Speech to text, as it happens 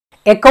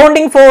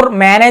Accounting four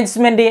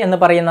management എന്ന്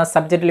പറയുന്ന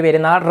സബ്ജക്റ്റിൽ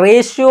വരുന്ന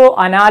റേഷ്യോ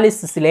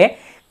അനാലിസിസിലെ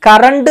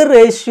കറണ്ട്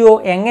റേഷ്യോ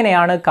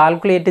എങ്ങനെയാണ്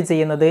കാൽക്കുലേറ്റ്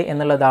ചെയ്യുന്നത്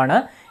എന്നുള്ളതാണ്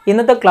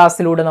ഇന്നത്തെ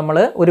ക്ലാസ്സിലൂടെ നമ്മൾ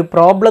ഒരു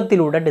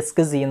പ്രോബ്ലത്തിലൂടെ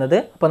ഡിസ്കസ് ചെയ്യുന്നത്.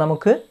 അപ്പോൾ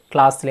നമുക്ക്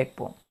ക്ലാസ്സിലേക്ക്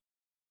പോകാം.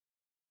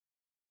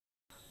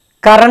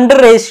 കറണ്ട്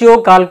റേഷ്യോ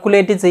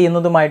കാൽക്കുലേറ്റ്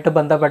ചെയ്യുന്നതുമായിട്ട്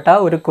ബന്ധപ്പെട്ട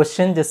ഒരു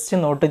ക്വസ്റ്റ്യൻ ജസ്റ്റ്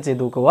നോട്ട്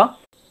ചെയ്ത് നോക്കുക.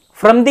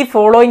 From the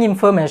following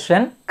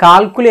information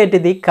calculate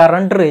the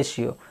current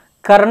ratio.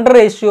 Current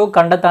ratio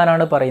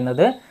കണ്ടെത്താനാണ്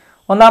പറയുന്നത്.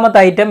 ഒന്നാമത്തെ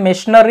item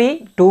machinery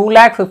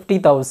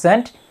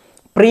 2,50,000,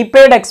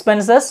 prepaid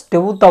expenses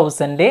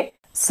 2,000,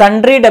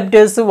 sundry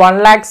debtors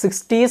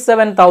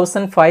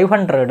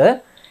 1,67,500,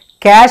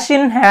 cash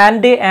in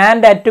hand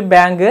and at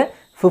bank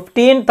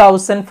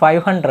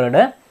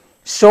 15,500,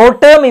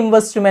 short term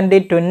investment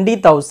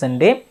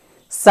 20,000,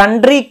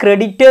 sundry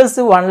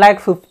creditors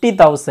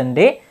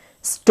 1,50,000,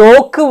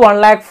 stock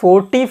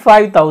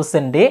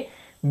 1,45,000,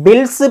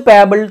 bills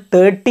payable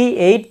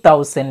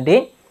 38,000,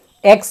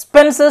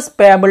 expenses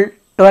payable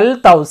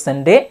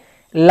 12,000,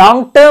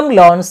 long term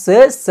loans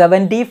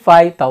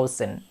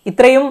 75,000.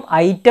 ഇത്രയും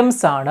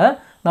items ആണ്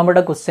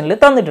നമ്മുടെ ക്വസ്റ്റ്യനിൽ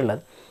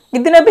തന്നിട്ടുള്ളത്.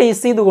 ഇതിനെ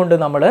base ചെയ്തുകൊണ്ട്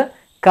നമ്മൾ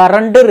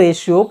കറണ്ട്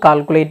റേഷ്യോ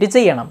കാൽക്കുലേറ്റ്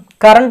ചെയ്യണം.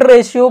 കറണ്ട്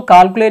റേഷ്യോ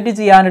കാൽക്കുലേറ്റ്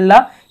ചെയ്യാനുള്ള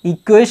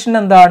ഇക്വേഷൻ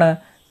എന്താണ്?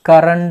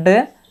 Current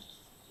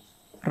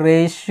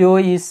ratio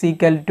is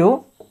equal to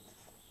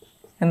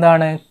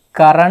എന്താണ്?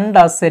 Current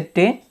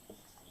asset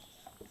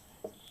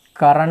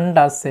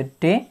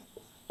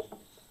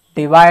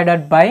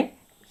divided by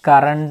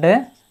current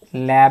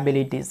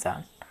liabilities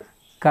ആണ്.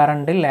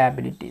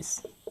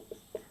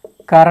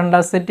 Current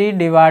asset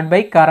divide by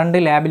current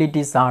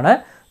liabilities ആണ്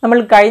നമ്മൾ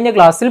കഴിഞ്ഞ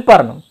ക്ലാസ്സിൽ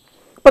പറഞ്ഞു.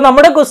 അപ്പോൾ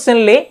നമ്മുടെ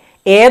ക്വസ്റ്റ്യനിൽ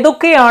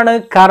ഏതൊക്കെയാണ്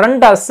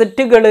കറണ്ട്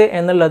അസറ്റുകൾ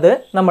എന്നുള്ളത്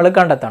നമ്മൾ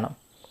കണ്ടെത്തണം.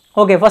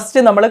 ഓക്കെ, ഫസ്റ്റ്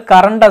നമ്മൾ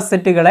കറണ്ട്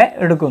അസറ്റുകളെ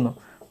എടുക്കുന്നു.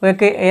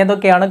 ഓക്കെ,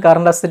 ഏതൊക്കെയാണ്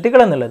കറണ്ട് അസറ്റുകൾ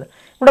എന്നുള്ളത്.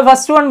 ഇവിടെ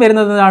ഫസ്റ്റ് വൺ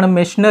വരുന്നത് എന്താണ്?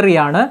 മെഷീനറി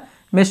ആണ്.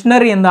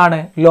 മെഷീനറി എന്താണ്?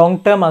 ലോങ്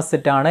ടേം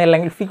അസറ്റ് ആണ്,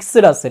 അല്ലെങ്കിൽ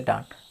ഫിക്സ്ഡ് അസറ്റ്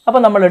ആണ്. അപ്പോൾ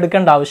നമ്മൾ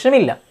എടുക്കേണ്ട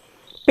ആവശ്യമില്ല.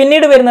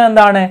 പിന്നീട് വരുന്നത്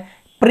എന്താണ്?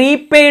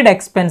 പ്രീപെയ്ഡ്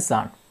എക്സ്പെൻസ്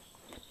ആണ്.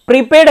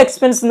 പ്രീപെയ്ഡ്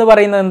എക്സ്പെൻസ് എന്ന്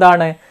പറയുന്നത്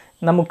എന്താണ്?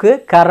 നമുക്ക്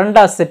കറണ്ട്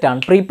അസറ്റ് ആണ്.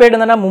 പ്രീപെയ്ഡ്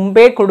എന്ന് പറഞ്ഞാൽ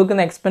മുമ്പേ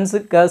കൊടുക്കുന്ന എക്സ്പെൻസ്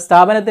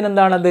സ്ഥാപനത്തിന്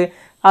എന്താണത്?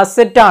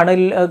 അസറ്റാണ്,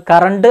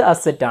 കറണ്ട്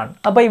അസറ്റ് ആണ്.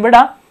 അപ്പോൾ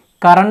ഇവിടെ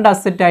കറണ്ട്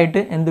അസറ്റ്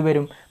ആയിട്ട് എന്ത്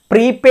വരും?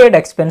 പ്രീപെയ്ഡ്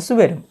എക്സ്പെൻസ്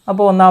വരും.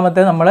 അപ്പോൾ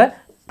ഒന്നാമത്തെ നമ്മൾ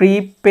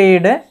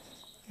പ്രീപെയ്ഡ്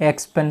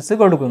എക്സ്പെൻസ്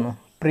കൊടുക്കുന്നു.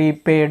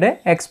 പ്രീപെയ്ഡ്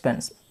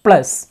എക്സ്പെൻസ്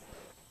പ്ലസ്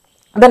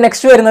അത്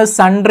നെക്സ്റ്റ് വരുന്നത്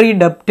സൺട്രി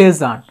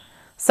ഡെപ്റ്റേഴ്സ് ആണ്.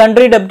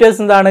 സൺട്രി ഡെപ്റ്റേഴ്സ്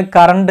എന്താണ്?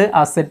 കറണ്ട്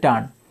അസറ്റ്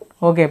ആണ്.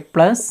 Okay,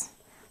 plus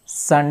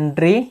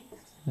sundry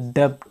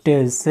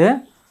debtors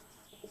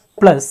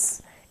plus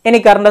ഇനി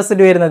കറണ്ട്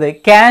അസറ്റ് വരുന്നത്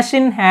cash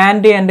in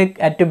hand and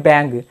at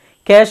bank.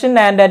 Cash in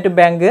hand at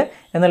bank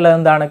എന്നുള്ളത്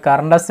എന്താണ്?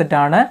 കറണ്ട് അസറ്റ്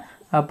ആണ്.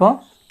 അപ്പോൾ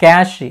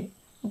ക്യാഷ്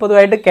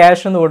പൊതുവായിട്ട്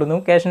ക്യാഷ് എന്ന് കൊടുക്കുന്നു.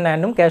 ക്യാഷ് ഇൻ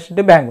ഹാൻഡും ക്യാഷ്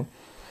അറ്റ് ബാങ്കും.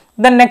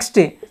 Then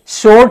next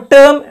short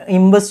term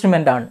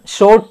investment ആണ്.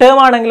 ഷോർട്ട് ടേം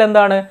ആണെങ്കിൽ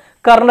എന്താണ്?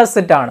 കറണ്ട്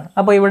അസറ്റ് ആണ്.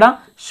 അപ്പോൾ ഇവിടെ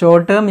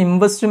ഷോർട്ട് ടേം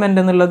ഇൻവെസ്റ്റ്മെൻ്റ്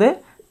എന്നുള്ളത്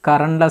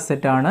കറണ്ട്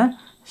അസറ്റ് ആണ്.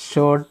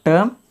 Short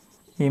term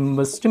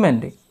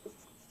investment.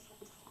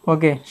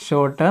 Okay,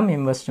 short term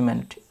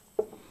investment.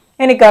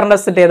 ഇനി കറണ്ട്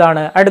അസറ്റ്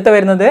ഏതാണ്? അടുത്ത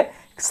വരുന്നത്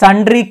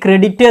സൺട്രി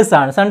ക്രെഡിറ്റേഴ്സ്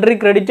ആണ്. സൺട്രി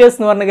ക്രെഡിറ്റേഴ്സ്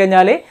എന്ന് പറഞ്ഞു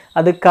കഴിഞ്ഞാൽ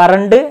അത്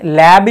കറണ്ട്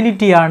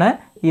ലാബിലിറ്റി ആണ്.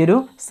 ഈ ഒരു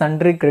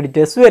സൺട്രി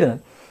ക്രെഡിറ്റേഴ്സ്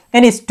വരുന്നത്.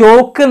 ഇനി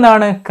സ്റ്റോക്ക്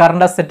എന്താണ്?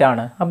 കറണ്ട് അസറ്റ്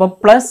ആണ്. അപ്പോൾ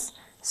പ്ലസ്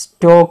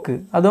സ്റ്റോക്ക്,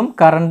 അതും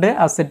കറണ്ട്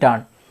അസറ്റ്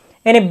ആണ്.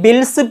 ഇനി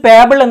ബിൽസ്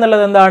പേബിൾ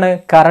എന്നുള്ളത് എന്താണ്?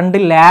 കറണ്ട്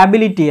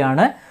ലാബിലിറ്റി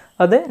ആണ്.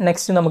 അത്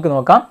നെക്സ്റ്റ് നമുക്ക്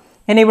നോക്കാം.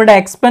 ഇനി ഇവിടെ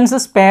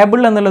എക്സ്പെൻസസ് പേബിൾ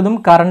എന്നുള്ളതും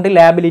കറണ്ട്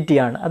ലാബിലിറ്റി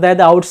ആണ്,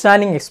 അതായത്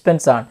ഔട്ട്സ്റ്റാൻഡിങ്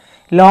എക്സ്പെൻസ് ആണ്.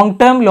 ലോങ്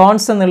ടേം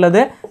ലോൺസ്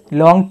എന്നുള്ളത്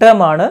ലോങ് ടേം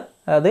ആണ്,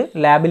 അത്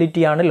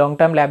ലാബിലിറ്റി ആണ്. ലോങ്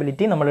ടേം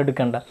ലാബിലിറ്റി നമ്മൾ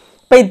എടുക്കേണ്ട.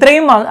 അപ്പോൾ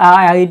ഇത്രയും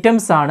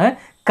ഐറ്റംസ് ആണ്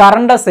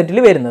കറണ്ട് അസറ്റിൽ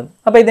വരുന്നത്.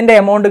 അപ്പോൾ ഇതിൻ്റെ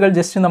എമൗണ്ടുകൾ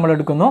ജസ്റ്റ് നമ്മൾ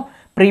എടുക്കുന്നു.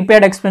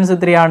 പ്രീപെയ്ഡ് എക്സ്പെൻസ്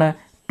എത്രയാണ്?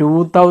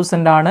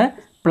 2,000 ആണ്.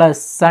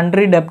 പ്ലസ്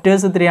സൺട്രി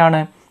ഡെപ്റ്റേഴ്സ് എത്രയാണ്?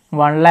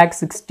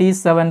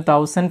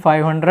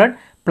 1,67,500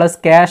 പ്ലസ്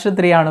ക്യാഷ്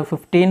എത്രയാണ്?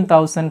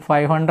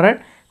 15,500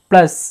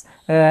 പ്ലസ്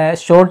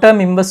ഷോർട്ട് ടേം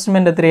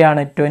ഇൻവെസ്റ്റ്മെൻറ്റ്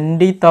എത്രയാണ്?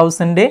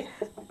 20,000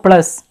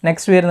 പ്ലസ്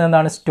നെക്സ്റ്റ് വരുന്നത്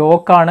എന്താണ്?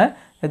 സ്റ്റോക്കാണ്.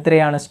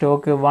 എത്രയാണ്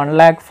സ്റ്റോക്ക്?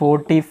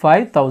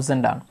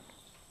 1,45,000 ആണ്.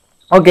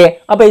 ഓക്കെ,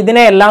 അപ്പോൾ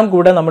ഇതിനെ എല്ലാം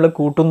കൂടെ നമ്മൾ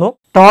കൂട്ടുന്നു.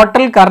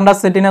 ടോട്ടൽ കറണ്ട്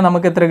അസറ്റിനെ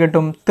നമുക്ക് എത്ര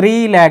കിട്ടും?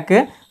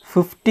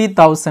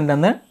 3,50,000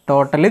 എന്ന്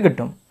ടോട്ടൽ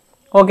കിട്ടും.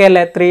 ഓക്കെ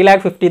അല്ലേ?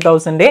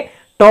 3,50,000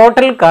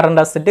 ടോട്ടൽ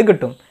കറണ്ട് അസറ്റ്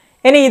കിട്ടും.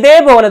 ഇനി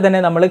ഇതേപോലെ തന്നെ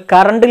നമ്മൾ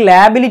കറണ്ട്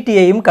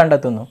ലാബിലിറ്റിയെയും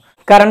കണ്ടെത്തുന്നു.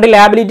 കറണ്ട്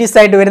ലാബിലിറ്റീസ്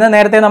ആയിട്ട് വരുന്ന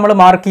നേരത്തെ നമ്മൾ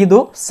മാർക്ക് ചെയ്തു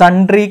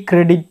sundry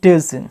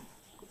creditors.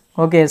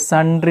 Okay,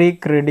 sundry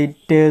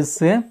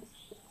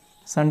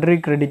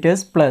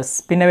creditors plus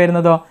പിന്നെ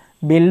വരുന്നതോ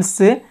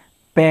bills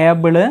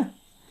payable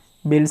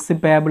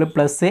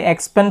plus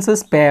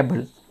expenses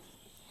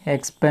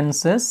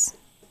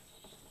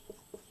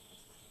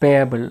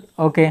payable.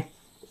 Okay,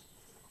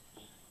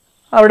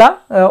 അവിടെ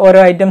ഓരോ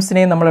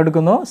ഐറ്റംസിനെയും നമ്മൾ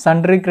എടുക്കുന്നു.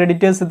 സൺട്രി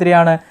ക്രെഡിറ്റേഴ്സ്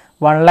എത്രയാണ്?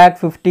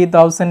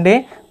 1,50,000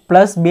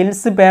 പ്ലസ്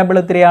ബിൽസ് പേബിൾ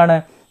എത്രയാണ്?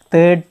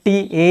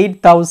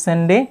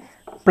 38,000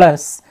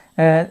 പ്ലസ്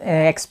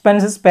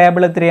എക്സ്പെൻസസ്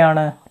പേബിൾ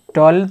എത്രയാണ്?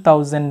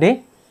 12,000.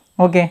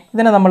 ഓക്കെ,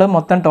 ഇതിനെ നമ്മൾ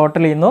മൊത്തം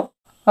ടോട്ടൽ ചെയ്യുന്നു.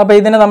 അപ്പോൾ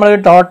ഇതിനെ നമ്മൾ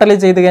ടോട്ടൽ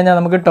ചെയ്ത് കഴിഞ്ഞാൽ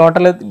നമുക്ക്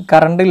ടോട്ടൽ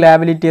കറണ്ട്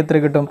ലാബിലിറ്റി എത്ര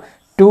കിട്ടും?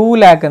 2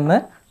 lakh എന്ന്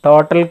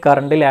ടോട്ടൽ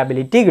കറണ്ട്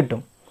ലാബിലിറ്റി കിട്ടും.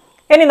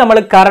 ഇനി നമ്മൾ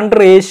കറണ്ട്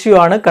റേഷ്യോ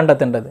ആണ്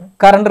കണ്ടെത്തേണ്ടത്.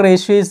 Current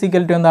ratio is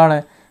equal to എന്താണ്?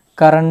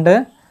 Current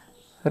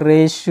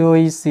ratio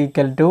is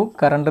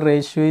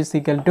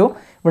equal to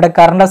ഇവിടെ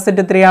കറണ്ട്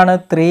അസറ്റ് എത്രയാണ്?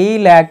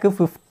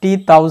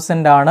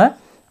 3,50,000 ആണ്.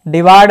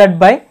 ഡിവൈഡഡ്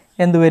ബൈ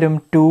എന്ത് വരും?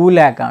 2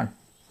 lakh ആണ്.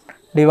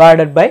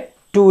 ഡിവൈഡഡ് ബൈ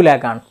 2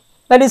 lakh ആണ്.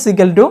 ദാറ്റ് ഈസ്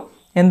ഈക്വൽ ടു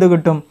എന്ത്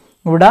കിട്ടും?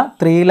 ഇവിടെ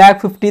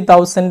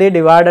 3,50,000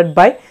 ഡിവൈഡഡ്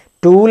ബൈ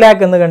 2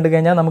 lakh എന്ന് കണ്ടു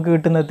കഴിഞ്ഞാൽ നമുക്ക്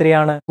കിട്ടുന്നത്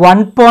എത്രയാണ്?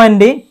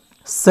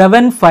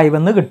 1.75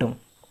 എന്ന് കിട്ടും.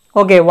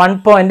 ഓക്കെ,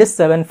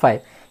 1.75.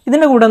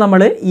 ഇതിൻ്റെ കൂടെ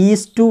നമ്മൾ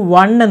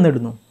 1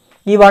 എന്നിടുന്നു.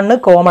 ഈ 1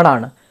 കോമൺ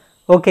ആണ്.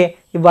 ഓക്കെ,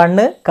 ഈ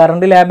 1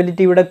 കറണ്ട്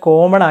ലാബിലിറ്റി ഇവിടെ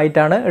കോമൺ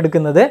ആയിട്ടാണ്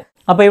എടുക്കുന്നത്.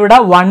 അപ്പോൾ ഇവിടെ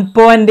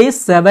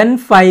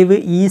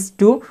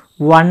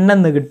 1.75:1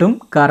 എന്ന് കിട്ടും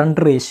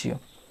കറണ്ട് റേഷ്യോ.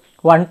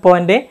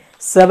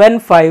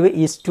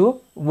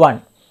 1.75:1.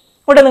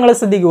 ഇവിടെ നിങ്ങൾ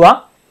ശ്രദ്ധിക്കുക,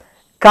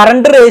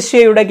 കറണ്ട്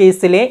റേഷ്യോയുടെ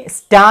കേസിലെ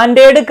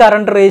സ്റ്റാൻഡേർഡ്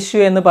കറണ്ട്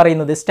റേഷ്യോ എന്ന്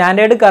പറയുന്നത്,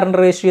 സ്റ്റാൻഡേർഡ് കറണ്ട്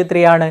റേഷ്യോ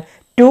എത്രയാണ്?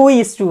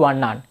 2:1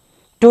 ആണ്.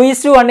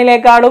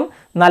 2:1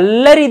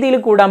 നല്ല രീതിയിൽ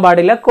കൂടാൻ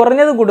പാടില്ല,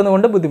 കുറഞ്ഞത്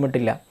കൂടുന്നതുകൊണ്ട്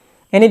ബുദ്ധിമുട്ടില്ല.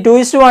 ഇനി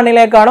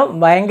 2:1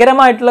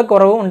 ഭയങ്കരമായിട്ടുള്ള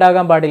കുറവ്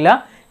ഉണ്ടാകാൻ പാടില്ല,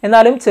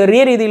 എന്നാലും ചെറിയ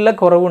രീതിയിലുള്ള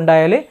കുറവ്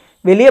ഉണ്ടായാൽ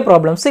വലിയ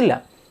പ്രോബ്ലംസ് ഇല്ല.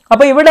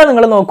 അപ്പോൾ ഇവിടെ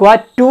നിങ്ങൾ നോക്കുക,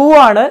 2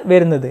 ആണ്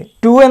വരുന്നത്.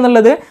 2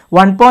 എന്നുള്ളത്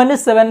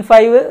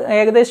 1.75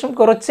 ഏകദേശം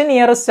കുറച്ച്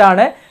നിയറസ്റ്റ്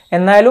ആണ്,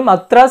 എന്നാലും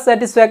അത്ര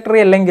സാറ്റിസ്ഫാക്ടറി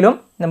അല്ലെങ്കിലും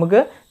നമുക്ക്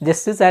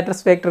ജസ്റ്റ്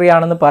സാറ്റിസ്ഫാക്ടറി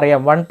ആണെന്ന് പറയാം.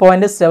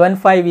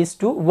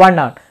 1.75:1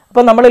 ആണ്.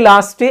 അപ്പോൾ നമ്മൾ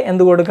ലാസ്റ്റ്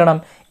എന്ത് കൊടുക്കണം?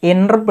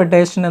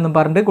 ഇൻ്റർപ്രിട്ടേഷൻ എന്ന്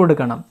പറഞ്ഞിട്ട്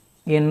കൊടുക്കണം.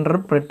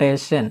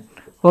 ഇൻ്റർപ്രിട്ടേഷൻ.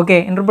 ഓക്കെ,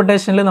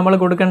 ഇൻ്റർപ്രിട്ടേഷനിൽ നമ്മൾ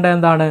കൊടുക്കേണ്ടത്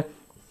എന്താണ്?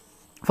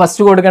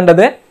 ഫസ്റ്റ്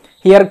കൊടുക്കേണ്ടത്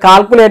here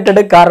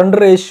calculated current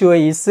ratio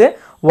is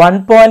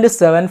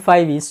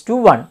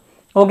 1.75:1.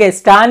 Okay,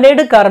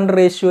 standard current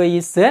ratio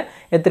is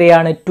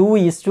എത്രയാണ്?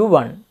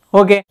 2:1.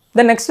 ഓക്കെ,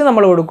 ദെൻ നെക്സ്റ്റ്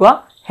നമ്മൾ കൊടുക്കുക,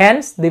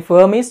 hence the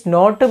firm is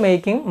not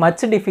making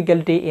much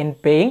difficulty in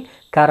paying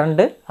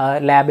current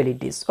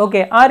liabilities. Okay,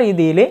 ആ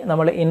രീതിയിൽ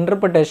നമ്മൾ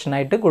ഇൻ്റർപ്രിട്ടേഷൻ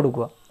ആയിട്ട്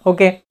കൊടുക്കുക.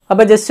 ഓക്കെ,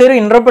 അപ്പോൾ ജസ്റ്റ് ഒരു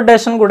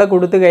ഇൻ്റർപ്രിട്ടേഷൻ കൂടെ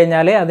കൊടുത്തു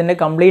കഴിഞ്ഞാൽ അതിൻ്റെ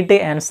കംപ്ലീറ്റ്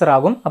ആൻസർ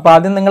ആകും. അപ്പോൾ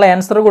ആദ്യം നിങ്ങൾ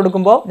ആൻസർ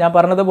കൊടുക്കുമ്പോൾ ഞാൻ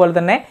പറഞ്ഞതുപോലെ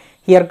തന്നെ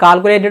here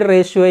calculated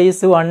ratio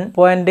is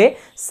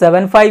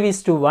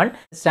 1.75:1.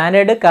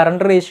 Standard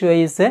current ratio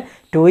is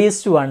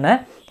 2:1.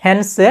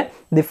 Hence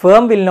the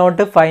firm will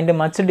not find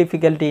much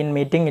difficulty in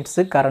meeting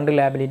it's current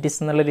liabilities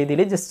എന്നുള്ള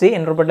രീതിയിൽ ജസ്റ്റ്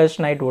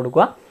ഇൻ്റർപ്രിട്ടേഷൻ ആയിട്ട്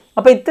കൊടുക്കുക.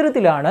 അപ്പോൾ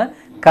ഇത്തരത്തിലാണ്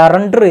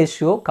കറണ്ട്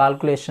റേഷ്യോ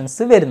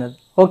കാൽക്കുലേഷൻസ് വരുന്നത്.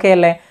 ഓക്കെ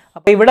അല്ലേ?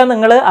 അപ്പോൾ ഇവിടെ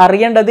നിങ്ങൾ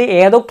അറിയേണ്ടത്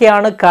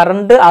ഏതൊക്കെയാണ്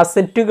കറണ്ട്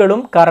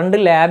അസറ്റുകളും കറണ്ട്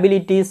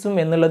ലാബിലിറ്റീസും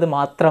എന്നുള്ളത്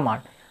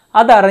മാത്രമാണ്.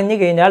 അതറിഞ്ഞു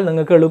കഴിഞ്ഞാൽ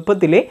നിങ്ങൾക്ക്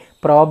എളുപ്പത്തിൽ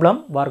പ്രോബ്ലം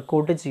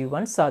വർക്കൗട്ട്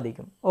ചെയ്യുവാൻ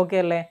സാധിക്കും. ഓക്കെ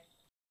അല്ലേ?